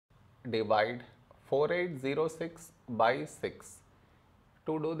divide 4806 by 6.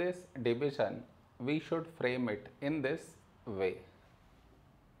 To do this division, we should frame it in this way.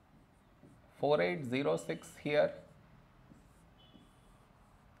 4806 here,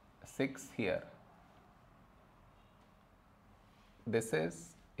 6 here. This is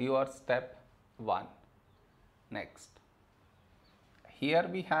your step 1. Next, here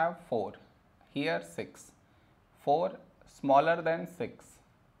we have 4, here 6. 4 smaller than 6.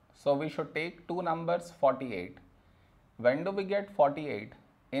 So we should take two numbers 48. When do we get 48?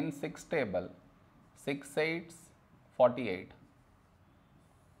 In 6 table. 6 8s 48.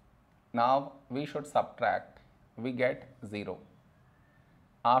 Now we should subtract. We get 0.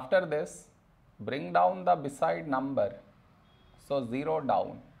 After this, bring down the beside number. So 0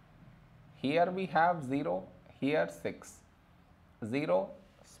 down. Here we have 0, here 6. 0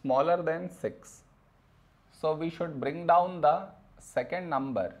 smaller than 6. So we should bring down the second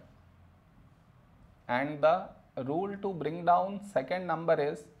number. And the rule to bring down second number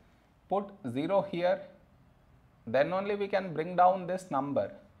is put 0 here, then only we can bring down this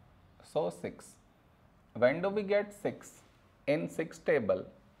number. So 6. When do we get 6? In 6 table.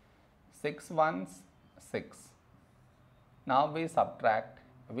 6 ones 6. Now we subtract,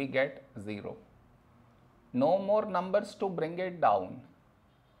 we get 0. No more numbers to bring it down.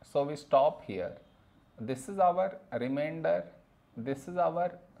 So we stop here. This is our remainder, this is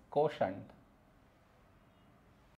our quotient.